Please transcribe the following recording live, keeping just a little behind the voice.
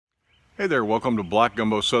Hey there, welcome to Black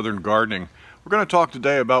Gumbo Southern Gardening. We're going to talk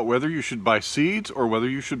today about whether you should buy seeds or whether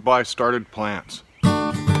you should buy started plants.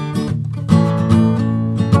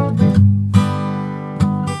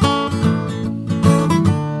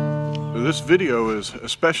 This video is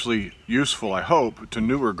especially useful, I hope, to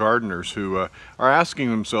newer gardeners who are asking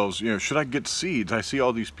themselves, should I get seeds? I see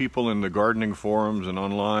all these people in the gardening forums and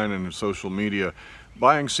online and in social media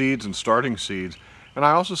buying seeds and starting seeds. And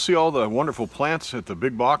I also see all the wonderful plants at the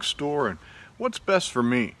big box store, and what's best for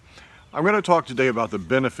me? I'm going to talk today about the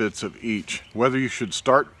benefits of each, whether you should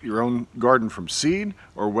start your own garden from seed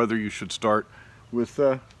or whether you should start with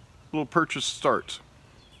little purchase starts.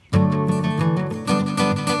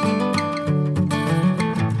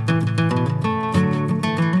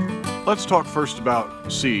 Let's talk first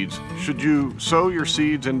about seeds. Should you sow your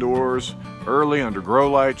seeds indoors early under grow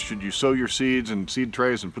lights? Should you sow your seeds in seed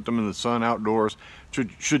trays and put them in the sun outdoors?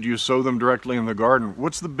 Should you sow them directly in the garden?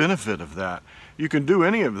 What's the benefit of that? You can do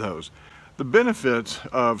any of those. The benefits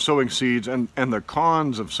of sowing seeds and the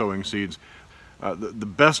cons of sowing seeds, the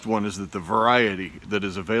best one is that the variety that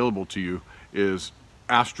is available to you is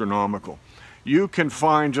astronomical. You can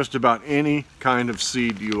find just about any kind of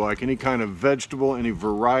seed you like, any kind of vegetable, any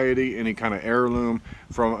variety, any kind of heirloom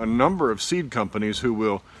from a number of seed companies who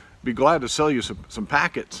will be glad to sell you some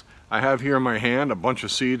packets. I have here in my hand a bunch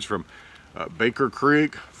of seeds from Baker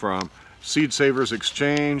Creek, from Seed Savers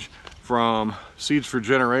Exchange, from Seeds for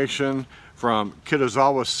Generation, from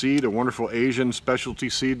Kitazawa Seed, a wonderful Asian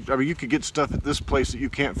specialty seed. I mean, you could get stuff at this place that you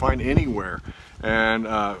can't find anywhere. And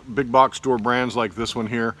big box store brands like this one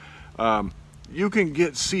here. You can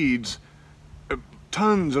get seeds,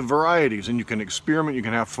 tons of varieties, and you can experiment, you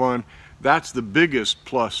can have fun. That's the biggest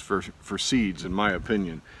plus for seeds, in my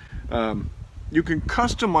opinion. You can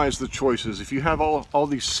customize the choices. If you have all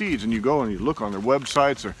these seeds and you go and you look on their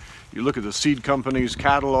websites or you look at the seed company's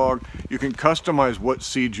catalog, you can customize what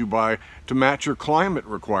seeds you buy to match your climate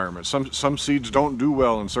requirements. Some seeds don't do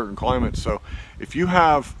well in certain climates, so if you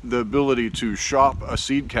have the ability to shop a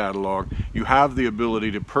seed catalog, you have the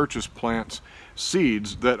ability to purchase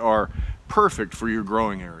seeds that are perfect for your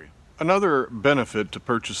growing area. Another benefit to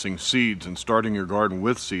purchasing seeds and starting your garden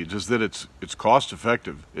with seeds is that it's cost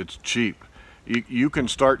effective, it's cheap. You can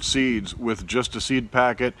start seeds with just a seed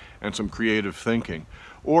packet and some creative thinking.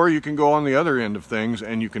 Or you can go on the other end of things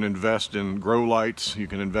and you can invest in grow lights, you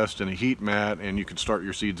can invest in a heat mat, and you can start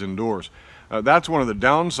your seeds indoors. That's one of the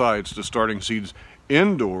downsides to starting seeds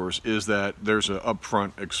indoors, is that there's an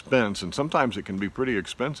upfront expense, and sometimes it can be pretty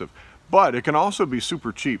expensive. But it can also be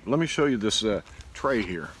super cheap. Let me show you this tray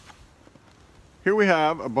here. Here we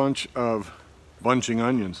have a bunch of bunching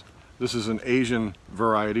onions. This is an Asian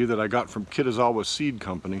variety that I got from Kitazawa Seed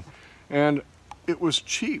Company, and it was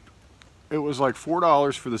cheap. It was like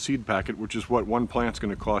 $4 for the seed packet, which is what one plant's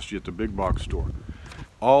going to cost you at the big box store.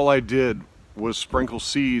 All I did was sprinkle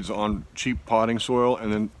seeds on cheap potting soil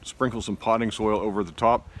and then sprinkle some potting soil over the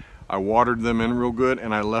top. I watered them in real good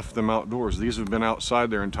and I left them outdoors. These have been outside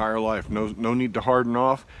their entire life. No need to harden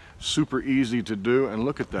off. Super easy to do, and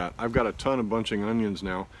look at that. I've got a ton of bunching onions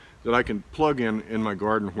now that I can plug in my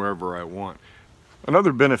garden wherever I want.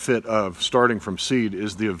 Another benefit of starting from seed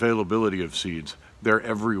is the availability of seeds. They're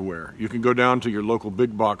everywhere. You can go down to your local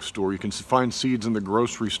big box store. You can find seeds in the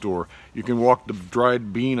grocery store. You can walk the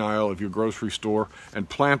dried bean aisle of your grocery store and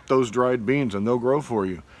plant those dried beans and they'll grow for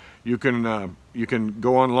you. You can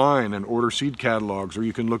go online and order seed catalogs, or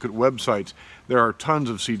you can look at websites. There are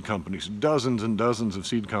tons of seed companies, dozens and dozens of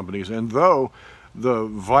seed companies. And though the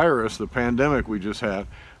virus, the pandemic we just had,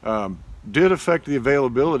 did affect the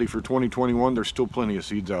availability for 2021, there's still plenty of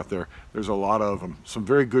seeds out there. There's a lot of them. Some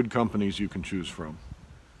very good companies you can choose from.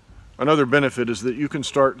 Another benefit is that you can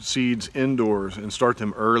start seeds indoors and start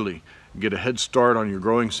them early. Get a head start on your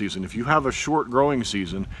growing season. If you have a short growing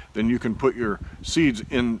season, then you can put your seeds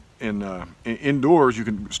indoors. You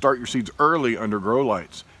can start your seeds early under grow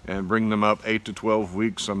lights and bring them up 8 to 12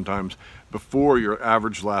 weeks sometimes before your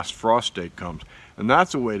average last frost date comes. And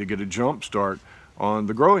that's a way to get a jump start on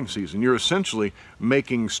the growing season. You're essentially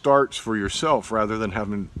making starts for yourself rather than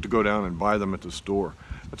having to go down and buy them at the store.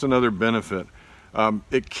 That's another benefit.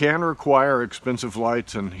 It can require expensive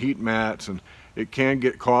lights and heat mats, and it can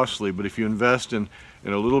get costly, but if you invest in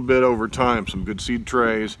a little bit over time, some good seed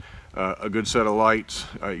trays, a good set of lights,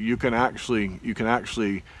 you can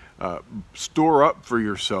actually store up for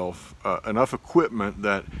yourself enough equipment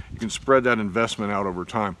that you can spread that investment out over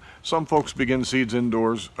time. Some folks begin seeds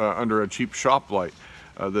indoors under a cheap shop light,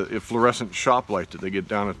 the fluorescent shop light that they get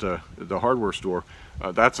down at the hardware store.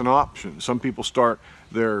 That's an option. Some people start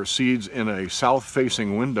their seeds in a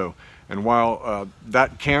south-facing window, and while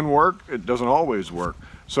that can work, it doesn't always work.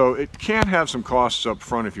 So it can have some costs up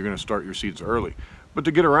front if you're going to start your seeds early. But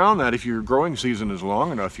to get around that, if your growing season is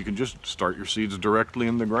long enough, you can just start your seeds directly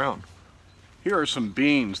in the ground. Here are some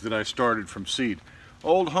beans that I started from seed.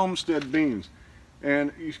 Old homestead beans.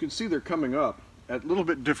 And you can see they're coming up at a little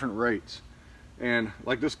bit different rates. And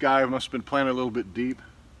like this guy must have been planted a little bit deep.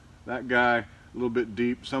 That guy a little bit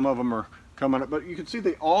deep. Some of them are coming up, but you can see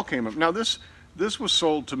they all came up. Now this was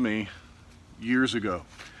sold to me years ago.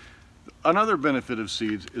 Another benefit of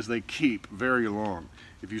seeds is they keep very long.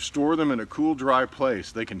 If you store them in a cool, dry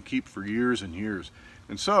place, they can keep for years and years.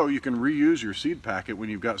 And so you can reuse your seed packet when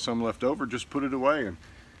you've got some left over. Just put it away and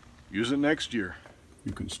use it next year.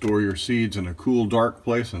 You can store your seeds in a cool, dark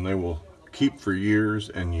place and they will keep for years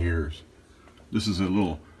and years. This is a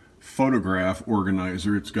little photograph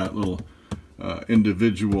organizer. It's got little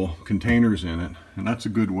individual containers in it, and that's a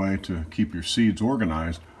good way to keep your seeds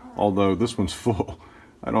organized. Although this one's full.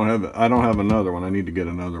 I don't have another one. I need to get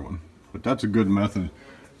another one. But that's a good method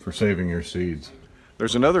for saving your seeds.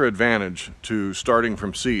 There's another advantage to starting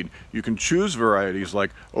from seed. You can choose varieties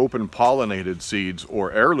like open pollinated seeds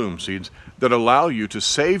or heirloom seeds that allow you to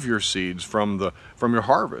save your seeds from your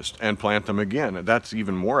harvest and plant them again. And that's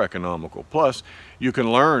even more economical. Plus, you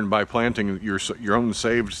can learn by planting your own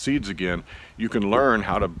saved seeds again. You can learn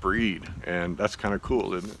how to breed, and that's kind of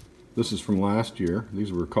cool, isn't it? This is from last year.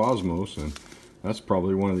 These were Cosmos, and that's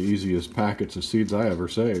probably one of the easiest packets of seeds I ever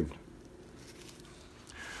saved.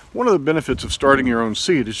 One of the benefits of starting your own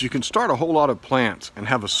seed is you can start a whole lot of plants and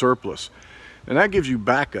have a surplus. And that gives you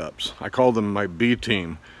backups. I call them my B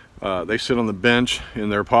team. They sit on the bench in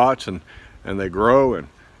their pots and they grow. And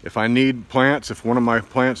if I need plants, if one of my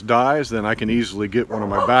plants dies, then I can easily get one of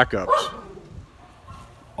my backups.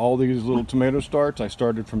 All these little tomato starts I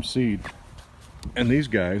started from seed. And these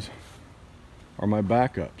guys are my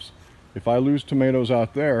backups. If I lose tomatoes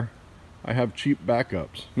out there, I have cheap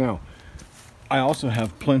backups. Now, I also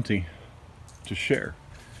have plenty to share.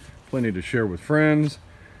 Plenty to share with friends.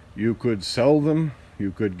 You could sell them,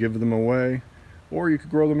 you could give them away, or you could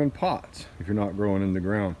grow them in pots if you're not growing in the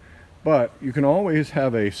ground. But you can always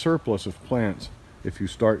have a surplus of plants if you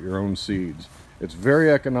start your own seeds. It's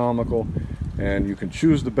very economical, and you can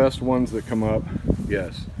choose the best ones that come up.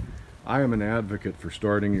 Yes, I am an advocate for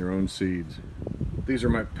starting your own seeds. These are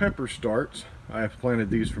my pepper starts. I have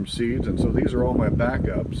planted these from seeds, and so these are all my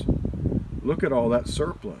backups. Look at all that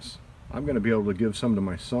surplus. I'm going to be able to give some to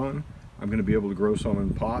my son. I'm going to be able to grow some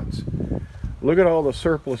in pots. Look at all the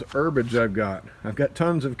surplus herbage I've got. I've got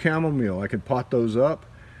tons of chamomile. I can pot those up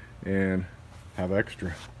and have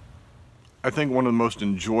extra. I think one of the most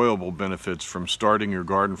enjoyable benefits from starting your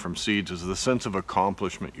garden from seeds is the sense of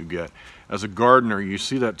accomplishment you get. As a gardener, you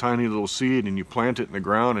see that tiny little seed and you plant it in the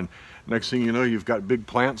ground, and next thing you know, you've got big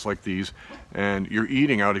plants like these, and you're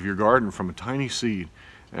eating out of your garden from a tiny seed.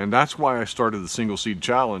 And that's why I started the Single Seed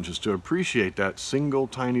Challenge, is to appreciate that single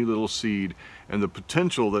tiny little seed and the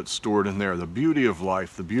potential that's stored in there, the beauty of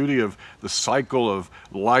life, the beauty of the cycle of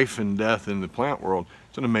life and death in the plant world.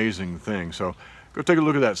 It's an amazing thing. So go take a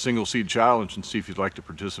look at that Single Seed Challenge and see if you'd like to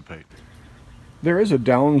participate. There is a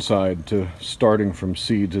downside to starting from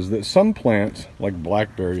seeds, is that some plants, like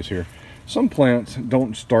blackberries here, some plants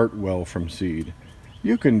don't start well from seed.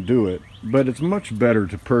 You can do it, but it's much better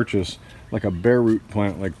to purchase like a bare root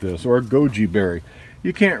plant like this, or a goji berry.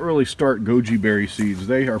 You can't really start goji berry seeds.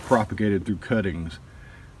 They are propagated through cuttings.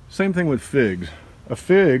 Same thing with figs. A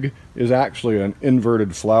fig is actually an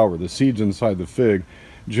inverted flower. The seeds inside the fig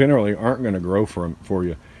generally aren't going to grow for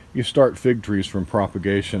you. You start fig trees from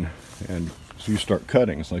propagation, and so you start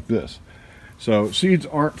cuttings like this. So seeds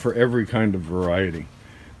aren't for every kind of variety.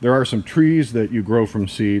 There are some trees that you grow from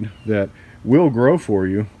seed that will grow for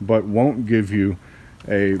you, but won't give you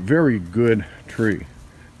a very good tree.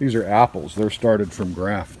 These are apples. They're started from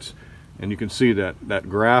grafts. And you can see that that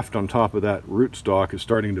graft on top of that rootstock is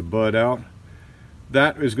starting to bud out.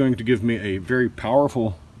 That is going to give me a very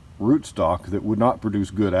powerful rootstock that would not produce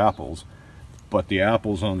good apples, but the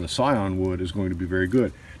apples on the scion wood is going to be very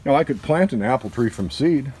good. Now, I could plant an apple tree from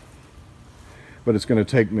seed, but it's going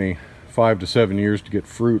to take me 5 to 7 years to get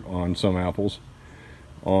fruit on some apples.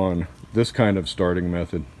 On this kind of starting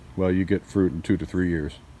method, well, you get fruit in 2 to 3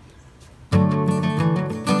 years.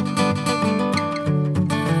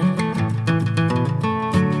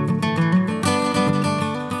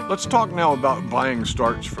 Let's talk now about buying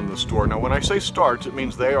starts from the store. Now, when I say starts, it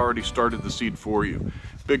means they already started the seed for you.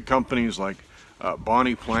 Big companies like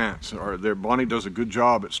Bonnie Plants, Bonnie does a good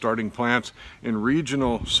job at starting plants in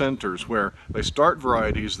regional centers where they start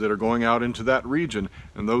varieties that are going out into that region,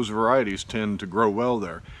 and those varieties tend to grow well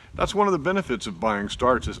there. That's one of the benefits of buying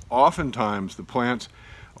starts, is oftentimes the plants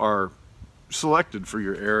are selected for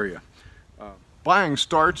your area. Buying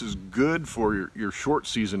starts is good for your short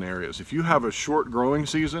season areas. If you have a short growing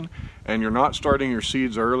season and you're not starting your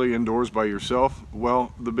seeds early indoors by yourself,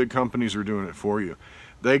 well, the big companies are doing it for you.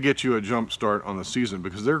 They get you a jump start on the season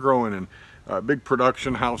because they're growing in big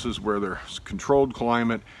production houses where there's controlled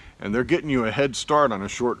climate, and they're getting you a head start on a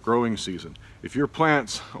short growing season. If your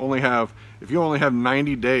plants if you only have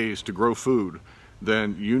 90 days to grow food,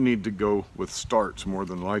 then you need to go with starts more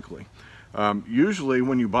than likely. Usually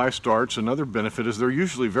when you buy starts, another benefit is they're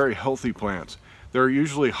usually very healthy plants. They're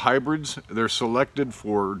usually hybrids. They're selected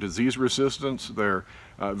for disease resistance. They're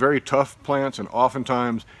very tough plants, and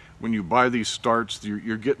oftentimes when you buy these starts,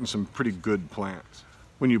 you're getting some pretty good plants.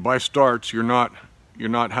 When you buy starts, you're not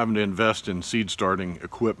having to invest in seed starting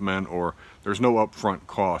equipment, or there's no upfront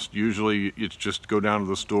cost. Usually it's just go down to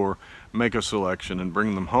the store, make a selection, and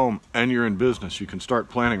bring them home, and you're in business. You can start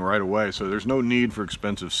planting right away, so there's no need for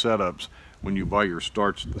expensive setups when you buy your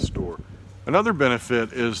starts at the store. Another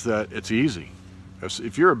benefit is that it's easy.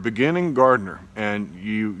 If you're a beginning gardener and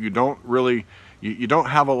you don't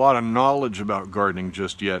have a lot of knowledge about gardening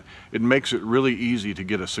just yet, it makes it really easy to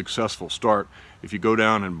get a successful start if you go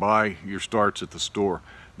down and buy your starts at the store.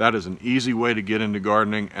 That is an easy way to get into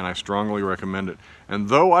gardening, and I strongly recommend it. And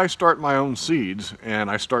though I start my own seeds, and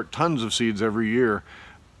I start tons of seeds every year,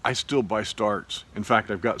 I still buy starts. In fact,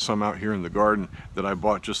 I've got some out here in the garden that I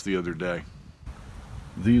bought just the other day.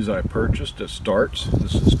 These I purchased as starts.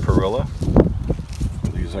 This is perilla.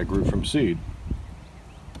 These I grew from seed.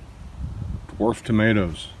 Dwarf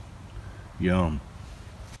tomatoes. Yum.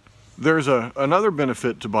 There's another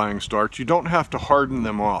benefit to buying starts. You don't have to harden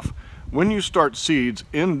them off. When you start seeds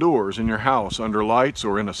indoors in your house under lights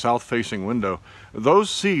or in a south-facing window, those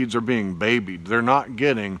seeds are being babied. They're not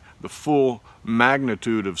getting the full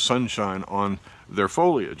magnitude of sunshine on their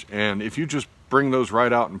foliage. And if you just bring those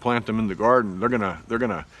right out and plant them in the garden,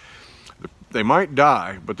 they might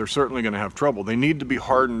die, but they're certainly going to have trouble. They need to be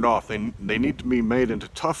hardened off. They need to be made into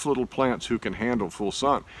tough little plants who can handle full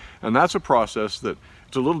sun. And that's a process that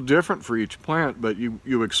it's a little different for each plant, but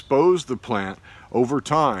you expose the plant over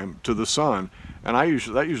time to the sun, and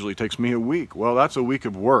that usually takes me a week. Well, that's a week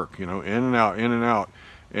of work, you know, in and out, in and out.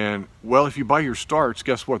 And well, if you buy your starts,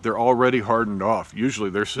 guess what? They're already hardened off. Usually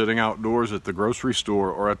they're sitting outdoors at the grocery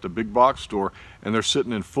store or at the big box store, and they're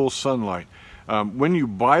sitting in full sunlight. When you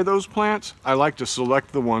buy those plants, I like to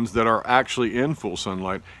select the ones that are actually in full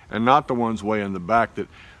sunlight and not the ones way in the back that,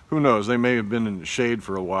 who knows, they may have been in the shade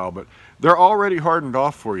for a while, but they're already hardened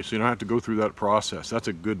off for you, so you don't have to go through that process. That's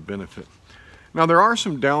a good benefit. Now, there are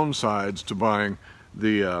some downsides to buying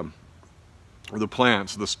the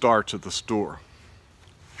plants, the starts at the store.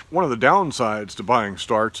 One of the downsides to buying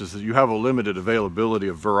starts is that you have a limited availability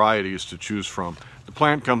of varieties to choose from. The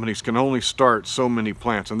plant companies can only start so many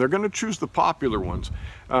plants, and they're going to choose the popular ones.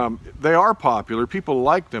 They are popular, people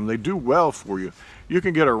like them, they do well for you. You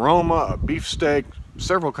can get a Roma, a beefsteak,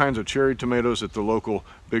 several kinds of cherry tomatoes at the local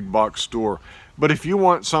big box store. But if you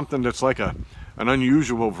want something that's like an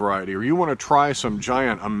unusual variety, or you want to try some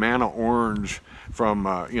giant Amana orange from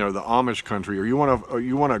the Amish country, or you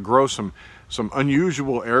want to grow some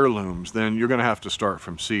unusual heirlooms, then you're going to have to start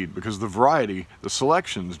from seed, because the variety, the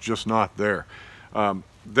selection's just not there.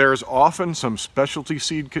 There's often some specialty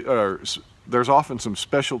there's often some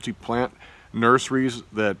specialty plant nurseries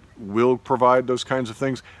that will provide those kinds of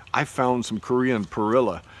things. I found some Korean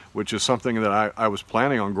perilla, which is something that I was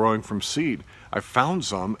planning on growing from seed. I found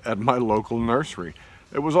some at my local nursery.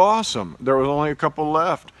 It was awesome. There was only a couple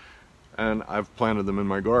left, and I've planted them in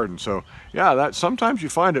my garden. So yeah, sometimes you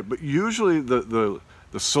find it, but usually the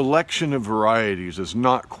selection of varieties is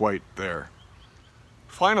not quite there.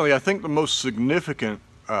 Finally, I think the most significant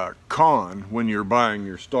con when you're buying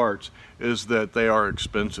your starts is that they are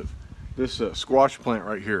expensive. This squash plant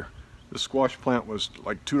right here, this squash plant was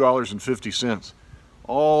like $2.50.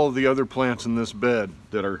 All the other plants in this bed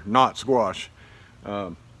that are not squash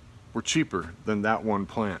were cheaper than that one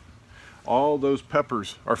plant. All those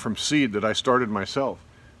peppers are from seed that I started myself,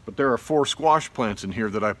 but there are 4 squash plants in here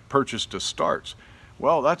that I purchased as starts.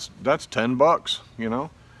 Well, that's $10, you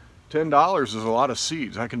know. $10 is a lot of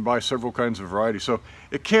seeds. I can buy several kinds of varieties. So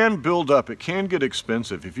it can build up, it can get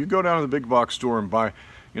expensive. If you go down to the big box store and buy,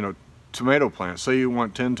 tomato plants, say you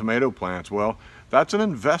want 10 tomato plants, well, that's an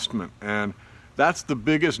investment, and that's the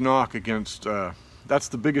biggest knock against, that's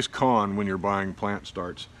the biggest con when you're buying plant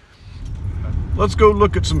starts. Let's go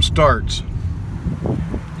look at some starts.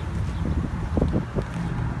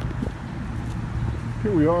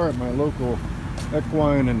 Here we are at my local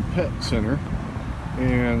equine and pet center,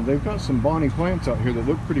 and they've got some bonny plants out here that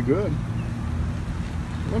look pretty good.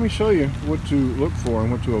 Let me show you what to look for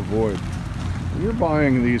and what to avoid. When you're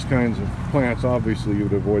buying these kinds of plants, obviously you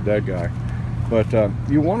would avoid that guy. But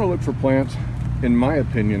you want to look for plants, in my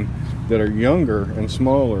opinion, that are younger and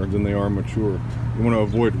smaller than they are mature. You want to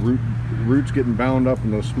avoid roots getting bound up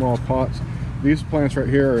in those small pots. These plants right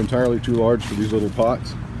here are entirely too large for these little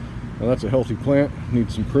pots. Now that's a healthy plant,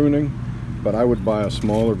 needs some pruning, but I would buy a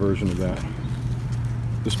smaller version of that.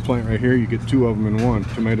 This plant right here, you get 2 of them in one.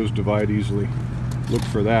 Tomatoes divide easily. Look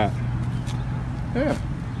for that. Yeah.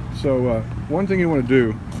 So one thing you want to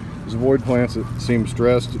do is avoid plants that seem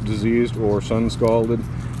stressed, diseased, or sun scalded.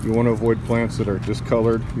 You want to avoid plants that are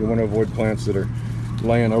discolored. You want to avoid plants that are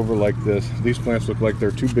laying over like this. These plants look like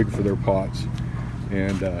they're too big for their pots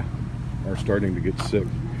and are starting to get sick.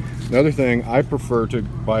 Another thing, I prefer to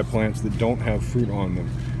buy plants that don't have fruit on them.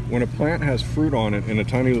 When a plant has fruit on it in a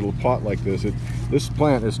tiny little pot like this, this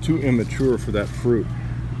plant is too immature for that fruit.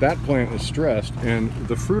 That plant is stressed, and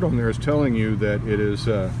the fruit on there is telling you that it is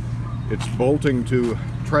it's bolting to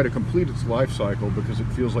try to complete its life cycle because it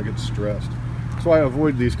feels like it's stressed. So I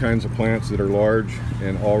avoid these kinds of plants that are large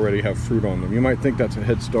and already have fruit on them. You might think that's a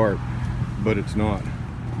head start, but it's not.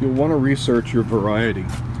 You'll want to research your variety.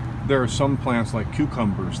 There are some plants like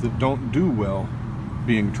cucumbers that don't do well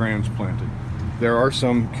being transplanted. There are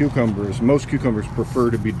some cucumbers, most cucumbers prefer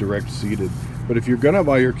to be direct seeded, but if you're gonna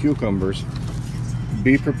buy your cucumbers,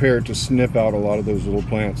 be prepared to snip out a lot of those little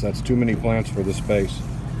plants. That's too many plants for the space.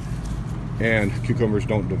 And cucumbers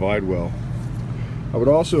don't divide well. I would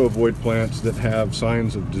also avoid plants that have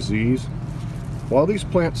signs of disease. While these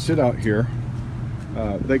plants sit out here,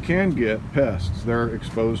 they can get pests. They're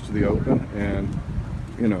exposed to the open, and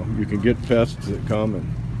you know, you can get pests that come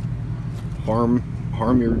and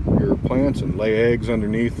harm your plants and lay eggs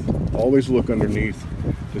underneath. Always look underneath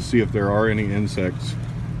to see if there are any insects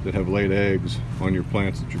that have laid eggs on your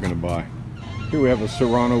plants that you're going to buy. Here we have a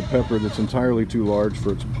serrano pepper that's entirely too large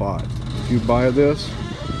for its pot. If you buy this,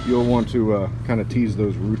 you'll want to kind of tease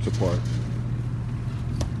those roots apart.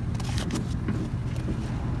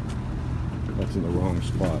 That's in the wrong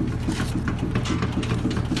spot.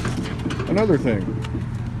 Another thing,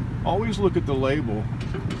 always look at the label.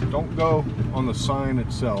 Don't go on the sign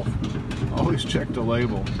itself. Always check the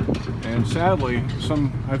label. And sadly,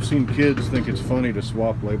 I've seen kids think it's funny to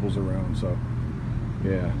swap labels around, so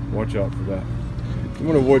yeah, watch out for that. You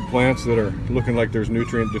want to avoid plants that are looking like there's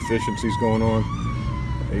nutrient deficiencies going on.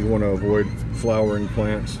 You want to avoid flowering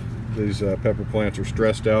plants. These pepper plants are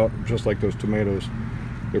stressed out, just like those tomatoes.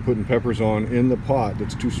 They're putting peppers on in the pot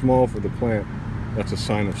that's too small for the plant. That's a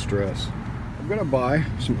sign of stress. I'm going to buy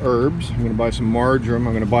some herbs. I'm going to buy some marjoram.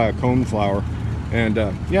 I'm going to buy a coneflower. And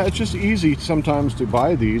yeah, it's just easy sometimes to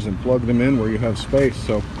buy these and plug them in where you have space.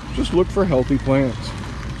 So just look for healthy plants.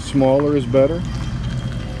 Smaller is better.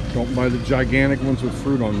 Don't buy the gigantic ones with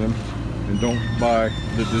fruit on them. And don't buy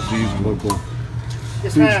the diseased local.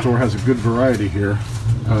 Food store has a good variety here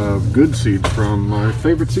of good seeds from my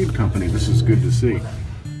favorite seed company. This is good to see.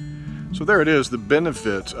 So there it is, the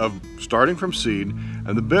benefits of starting from seed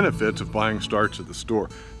and the benefits of buying starts at the store.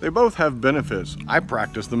 They both have benefits. I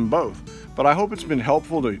practice them both, but I hope it's been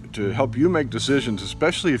helpful to help you make decisions,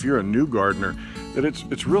 especially if you're a new gardener, that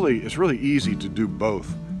it's really easy to do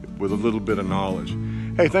both with a little bit of knowledge.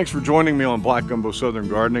 Hey, thanks for joining me on Black Gumbo Southern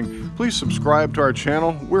Gardening. Please subscribe to our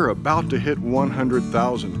channel. We're about to hit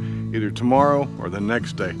 100,000 either tomorrow or the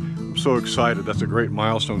next day. I'm so excited. That's a great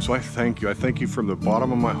milestone. So I thank you. I thank you from the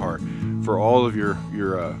bottom of my heart for all of your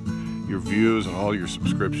views and all your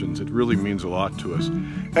subscriptions. It really means a lot to us.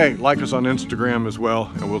 Hey, like us on Instagram as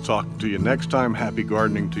well, and we'll talk to you next time. Happy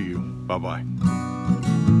gardening to you.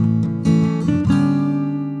 Bye-bye.